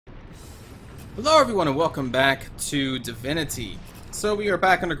Hello everyone and welcome back to Divinity. So we are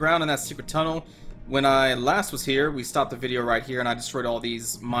back underground in that secret tunnel. When I last was here, we stopped the video right here and I destroyed all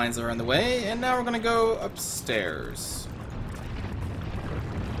these mines that are in the way, and now we're gonna go upstairs.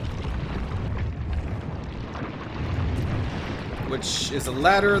 Which is a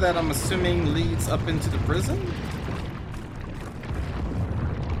ladder that I'm assuming leads up into the prison?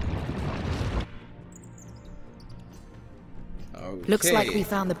 Okay. Looks like we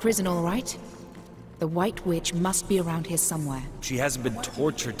found the prison all right. The White Witch must be around here somewhere. She hasn't been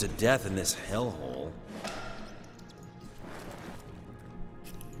tortured to death in this hellhole.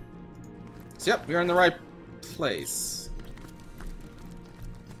 So, yep, we're in the right place.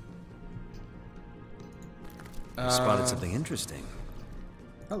 Spotted something interesting.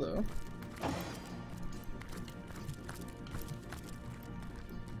 Hello.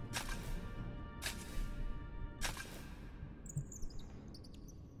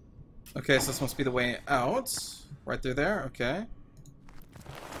 Okay, so this must be the way out. Right through there, okay.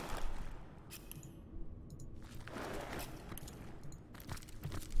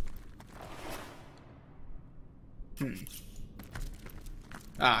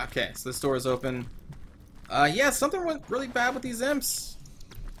 Ah, okay, so this door is open. Yeah, something went really bad with these imps.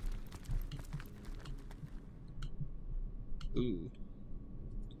 Ooh.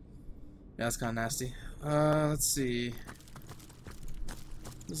 Yeah, that's kind of nasty. Let's see.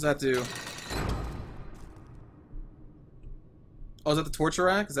 What does that do? Oh, is that the torture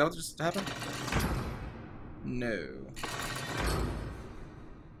rack? Is that what just happened? No.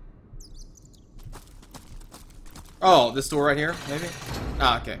 Oh, this door right here, maybe?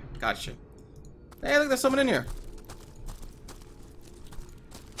 Ah, okay. Gotcha. Hey, look, there's someone in here.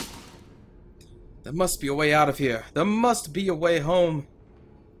 There must be a way out of here. There must be a way home.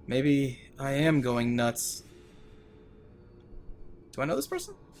 Maybe I am going nuts. Do I know this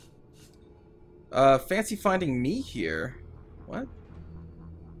person? Fancy finding me here. What?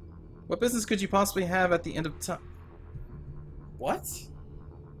 What business could you possibly have at the end of time? What?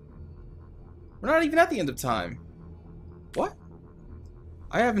 We're not even at the end of time. What?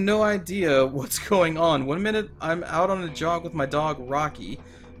 I have no idea what's going on. One minute I'm out on a jog with my dog Rocky,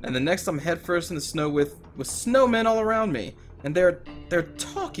 and the next I'm headfirst in the snow with snowmen all around me. And they're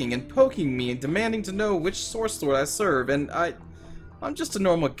talking and poking me and demanding to know which source lord I serve, and I'm just a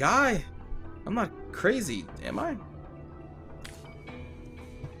normal guy. I'm not crazy, am I?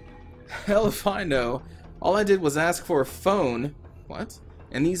 Hell if I know. All I did was ask for a phone. What?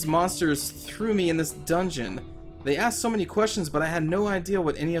 And these monsters threw me in this dungeon. They asked so many questions, but I had no idea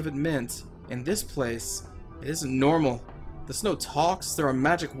what any of it meant. In this place, it isn't normal. The snow talks, there are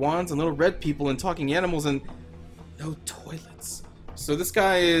magic wands and little red people and talking animals and no toilets. So this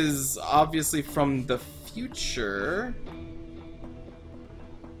guy is obviously from the future,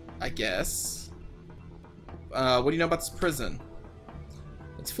 I guess. What do you know about this prison?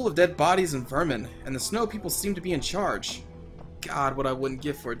 It's full of dead bodies and vermin, and the snow people seem to be in charge. God, what I wouldn't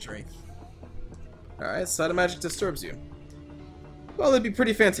give for a drink. Alright, sight of magic disturbs you. Well, it'd be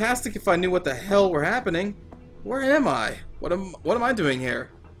pretty fantastic if I knew what the hell were happening. Where am I? What am I doing here?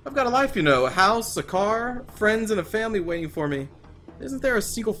 I've got a life, you know. A house, a car, friends, and a family waiting for me. Isn't there a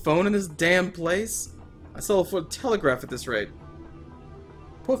single phone in this damn place? I sell for a telegraph at this rate.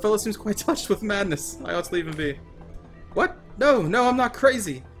 Poor fellow seems quite touched with madness. I ought to leave him be. What? No, I'm not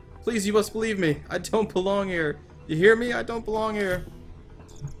crazy. Please, you must believe me. I don't belong here. You hear me? I don't belong here.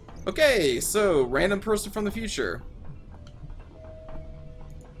 Okay, so, random person from the future.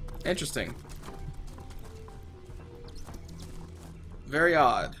 Interesting. Very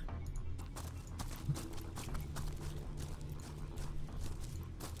odd.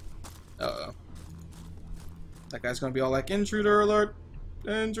 Uh-oh. That guy's gonna be all like, intruder alert!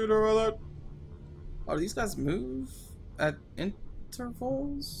 Intruder alert! Oh, do these guys move at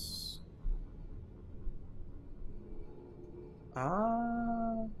intervals?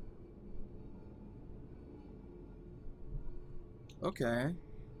 Ah. Okay.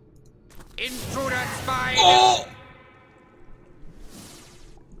 Intruder spy! Oh!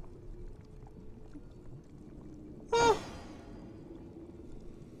 Oh.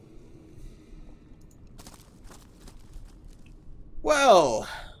 Well.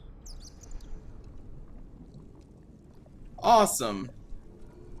 Awesome.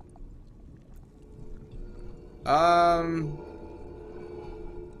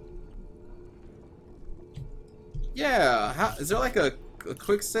 Yeah, is there like a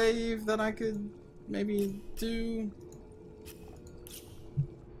quick save that I could maybe do?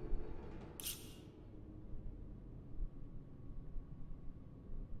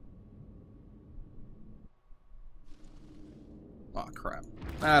 Oh crap.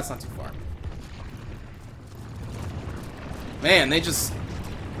 That's not too far. Man, they just...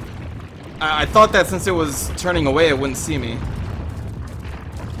 I thought that since it was turning away, it wouldn't see me.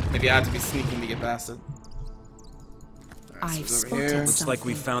 Maybe I have to be sneaking to get past it. Alright, I've so over spotted here. Looks like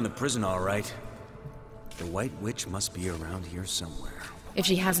we found the prison all right. The White Witch must be around here somewhere. If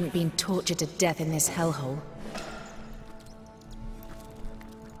she hasn't been tortured to death in this hellhole.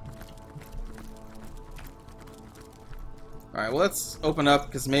 Alright, well, let's open up,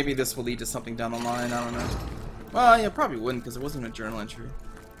 because maybe this will lead to something down the line. I don't know. Well, yeah, probably wouldn't, because it wasn't a journal entry.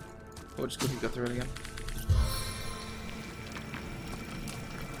 We'll just quickly go through it again.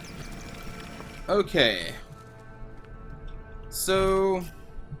 Okay. So,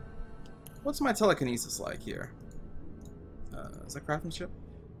 what's my telekinesis like here? Is that craftsmanship?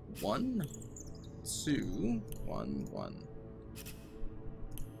 1, 2, 1,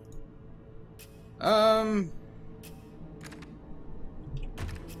 1.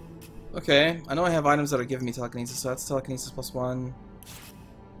 Okay, I know I have items that are giving me telekinesis, so that's telekinesis plus 1.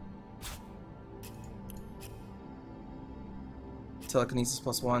 Telekinesis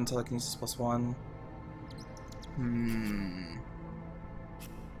plus 1, telekinesis plus 1.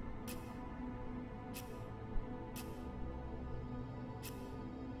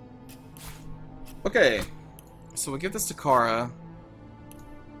 Okay, so we'll give this to Kara.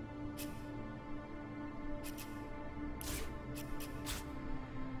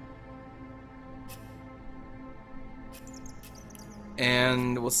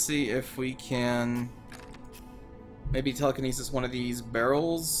 And we'll see if we can maybe telekinesis one of these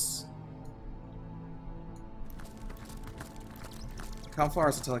barrels. How far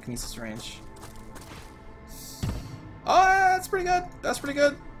is the telekinesis range? Oh, that's pretty good. That's pretty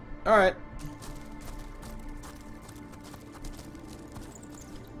good. Alright.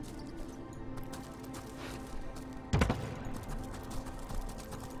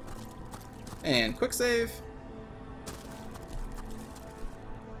 And quick save.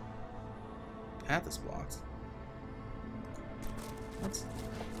 Path is blocked. What?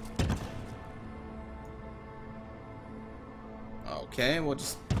 Okay, we'll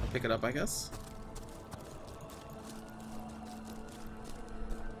just pick it up, I guess.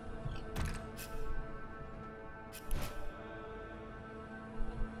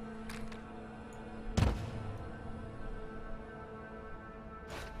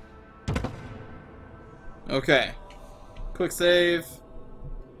 Okay. Quick save.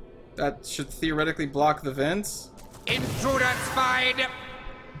 That should theoretically block the vents. Intruder spied!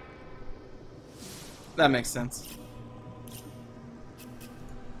 That makes sense.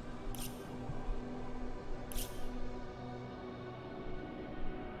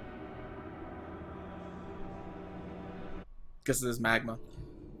 Guess it is magma.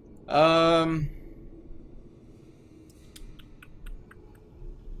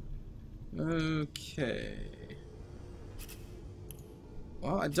 Okay.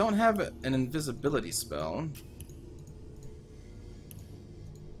 Well, I don't have an invisibility spell.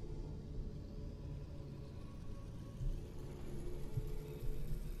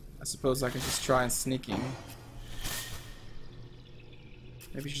 I suppose I can just try and sneaking.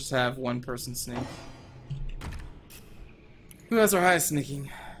 Maybe just have one person sneak. Who has our highest sneaking?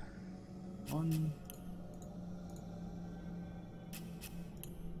 1.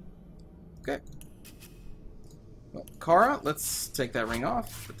 Okay. Well, Kara, let's take that ring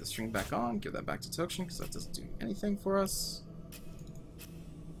off, put this ring back on, give that back to tokshen, because that doesn't do anything for us.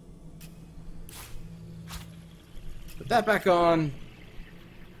 Put that back on.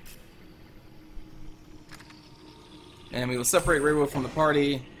 And we will separate Rainbow from the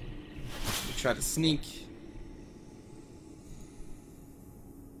party. We try to sneak.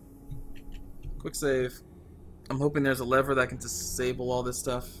 Quick save. I'm hoping there's a lever that can disable all this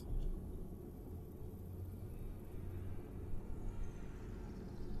stuff.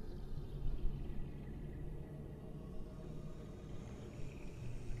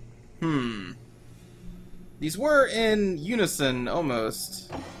 These were in unison,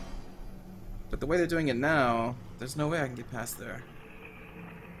 almost. But the way they're doing it now, there's no way I can get past there.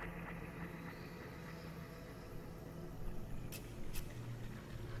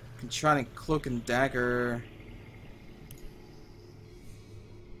 I can try and cloak and dagger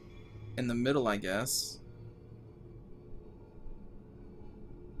in the middle, I guess.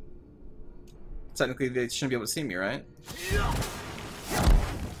 Technically, they shouldn't be able to see me, right?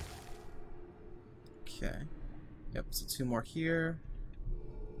 Okay. Yep, so 2 more here.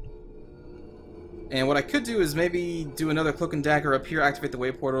 And what I could do is maybe do another cloak and dagger up here, activate the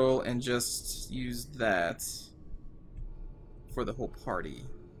way portal, and just use that for the whole party.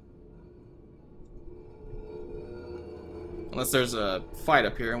 Unless there's a fight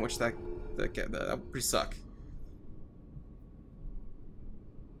up here, in which that would pretty suck.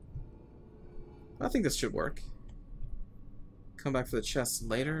 I think this should work. Come back for the chest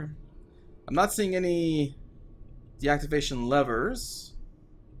later. I'm not seeing any deactivation levers.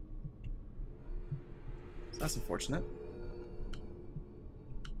 So that's unfortunate.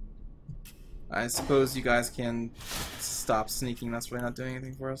 I suppose you guys can stop sneaking. That's really not doing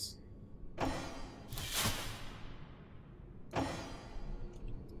anything for us.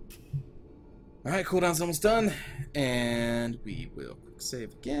 Alright, cooldown's almost done. And we will quick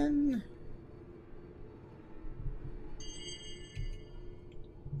save again.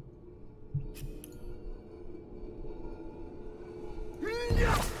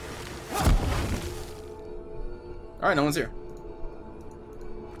 Alright, no one's here.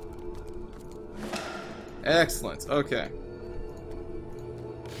 Excellent, okay.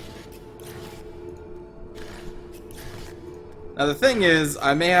 Now the thing is,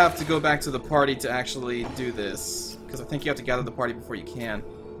 I may have to go back to the party to actually do this. Because I think you have to gather the party before you can.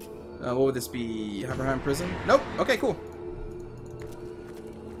 What would this be? Haberheim Prison? Nope, okay, cool.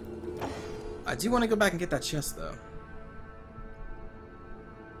 I do want to go back and get that chest, though.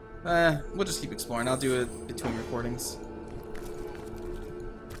 We'll just keep exploring. I'll do it between recordings.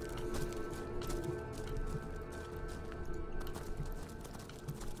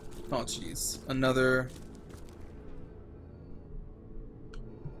 Oh, jeez. Another...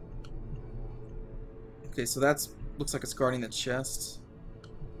 Okay, so that's... looks like it's guarding the chest.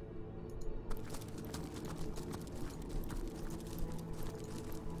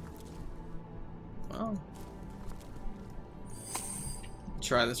 Well...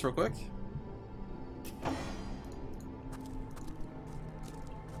 try this real quick.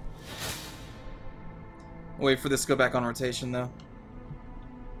 Wait for this to go back on rotation, though.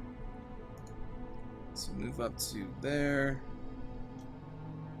 So move up to there.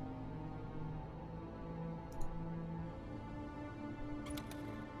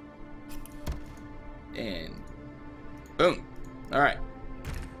 And boom. All right.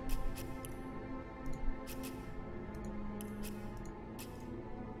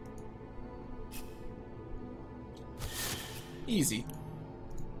 Easy.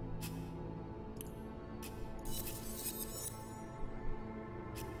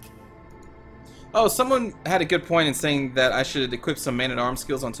 Oh, someone had a good point in saying that I should equip some man-at-arms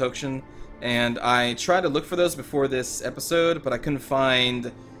skills on Tokshen, and I tried to look for those before this episode, but I couldn't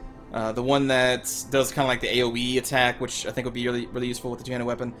find the one that does kind of like the AoE attack, which I think would be really useful with the two-handed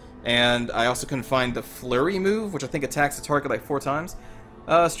weapon, and I also couldn't find the flurry move, which I think attacks the target like 4 times.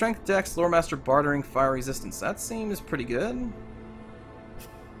 Strength, Dex, Lore Master, Bartering, Fire Resistance. That seems pretty good.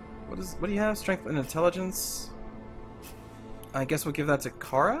 What do you have? Strength and Intelligence? I guess we'll give that to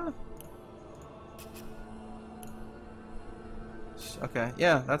Kara? Okay,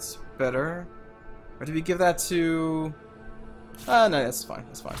 yeah, that's better. Or did we give that to... no, that's fine,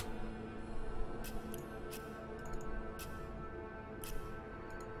 that's fine.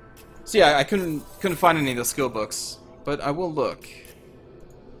 So yeah, I couldn't find any of the skill books, but I will look.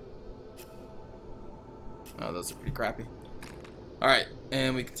 Oh, those are pretty crappy. Alright,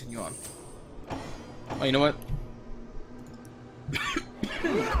 and we continue on. Oh, you know what?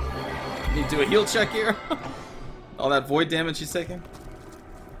 Need to do a heal check here. All that void damage he's taking.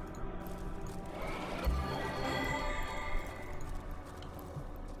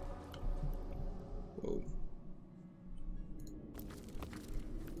 Whoa.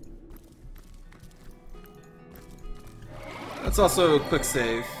 That's also a quick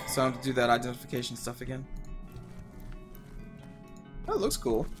save, so I have to do that identification stuff again. That looks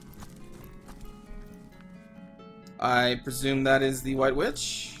cool. I presume that is the White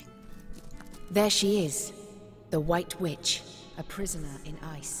Witch? There she is. The White Witch, a prisoner in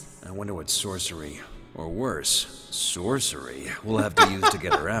ice. I wonder what sorcery, or worse, sorcery, we'll have to use to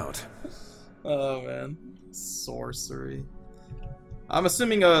get her out. Oh man, sorcery. I'm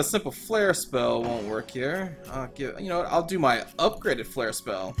assuming a simple flare spell won't work here. You know what, I'll do my upgraded flare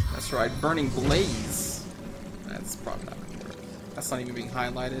spell. That's right, Burning Blaze. That's probably not gonna work. That's not even being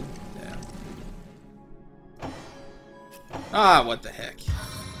highlighted. Yeah. Ah, what the heck.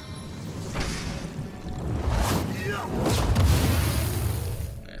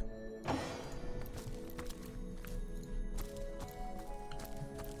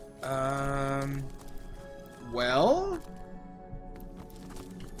 Well?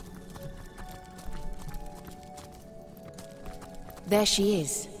 There she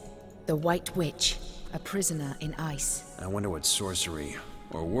is. The White Witch, a prisoner in ice. I wonder what sorcery,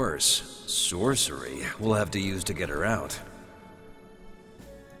 or worse, sorcery, we'll have to use to get her out.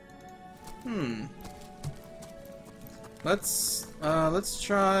 Let's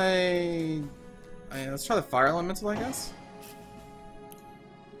try... let's try the Fire Elemental, I guess.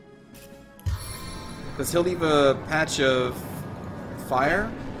 Because he'll leave a patch of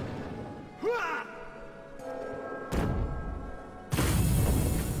fire.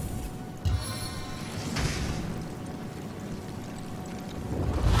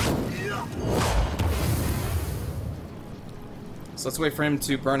 So let's wait for him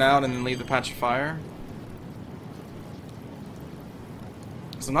to burn out and then leave the patch of fire.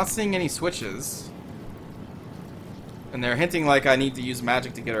 So I'm not seeing any switches. And they're hinting like I need to use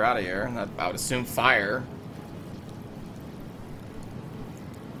magic to get her out of here. And I would assume fire.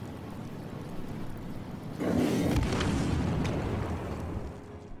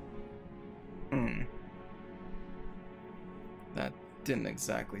 That didn't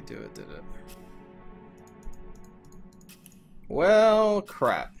exactly do it, did it? Well,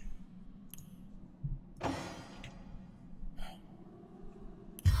 crap.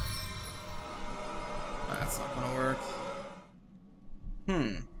 That's not gonna work.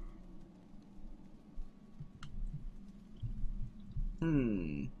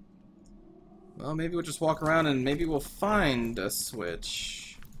 Well, maybe we'll just walk around and maybe we'll find a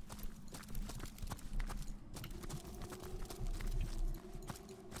switch.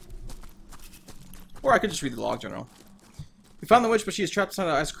 Or I could just read the log journal. We found the witch, but she is trapped inside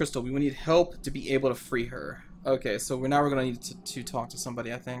the ice crystal. We will need help to be able to free her. Okay, so now we're going to need to talk to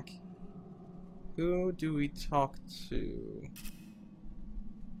somebody, I think. Who do we talk to?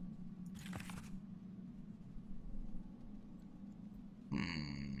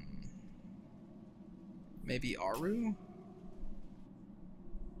 Maybe Aru?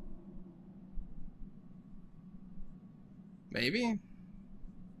 Maybe?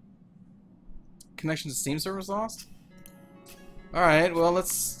 Connection to Steam servers lost? Alright, well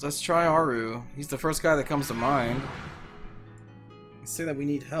let's try Aru. He's the first guy that comes to mind. Let's say that we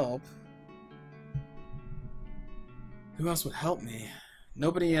need help. Who else would help me?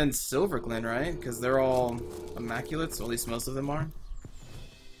 Nobody in Silverglyn, right? Because they're all immaculate, so at least most of them are.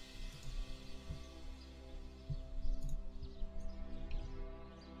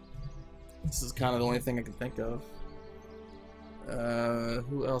 This is kind of the only thing I can think of.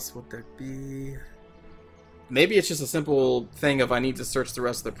 Who else would there be? Maybe it's just a simple thing of I need to search the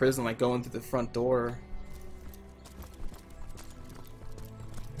rest of the prison, like going through the front door.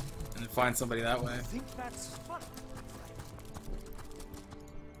 And find somebody that way. I think that's fun.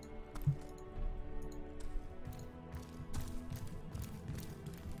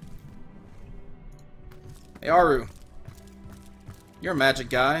 Hey, Aru. You're a magic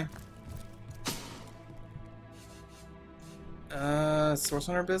guy. Source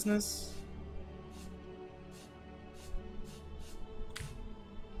Hunter business?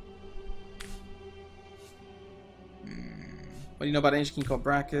 What do you know about an ancient king called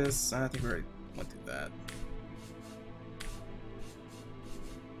Brachus? I think we already went through that.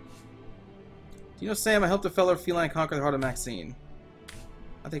 Do you know Sam? I helped a fellow feline conquer the heart of Maxine.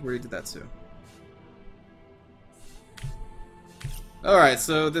 I think we already did that too. Alright,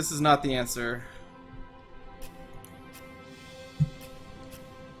 so this is not the answer.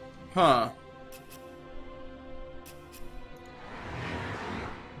 Huh.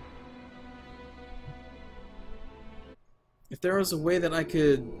 If there was a way that I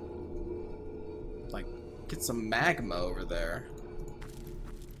could, like, get some magma over there,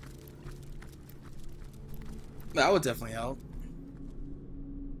 that would definitely help.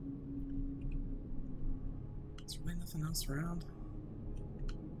 Is there really nothing else around?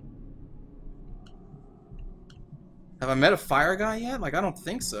 Have I met a fire guy yet? Like, I don't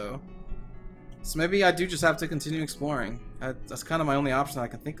think so. So maybe I do just have to continue exploring. That's kind of my only option I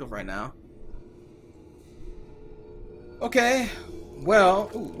can think of right now. Okay. Well,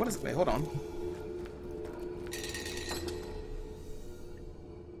 ooh, what is it? Wait, hold on.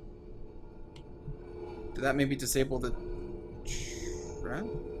 Did that maybe disable the trap?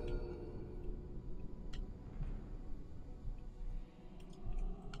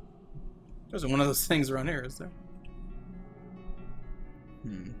 There's one of those things around here, is there?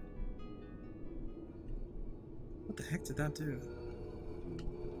 What the heck did that do?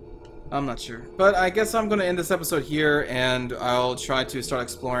 I'm not sure. But I guess I'm going to end this episode here, and I'll try to start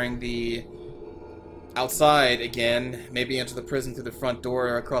exploring the outside again. Maybe enter the prison through the front door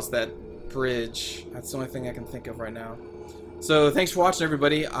or across that bridge. That's the only thing I can think of right now. So thanks for watching,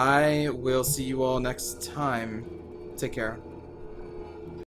 everybody. I will see you all next time. Take care.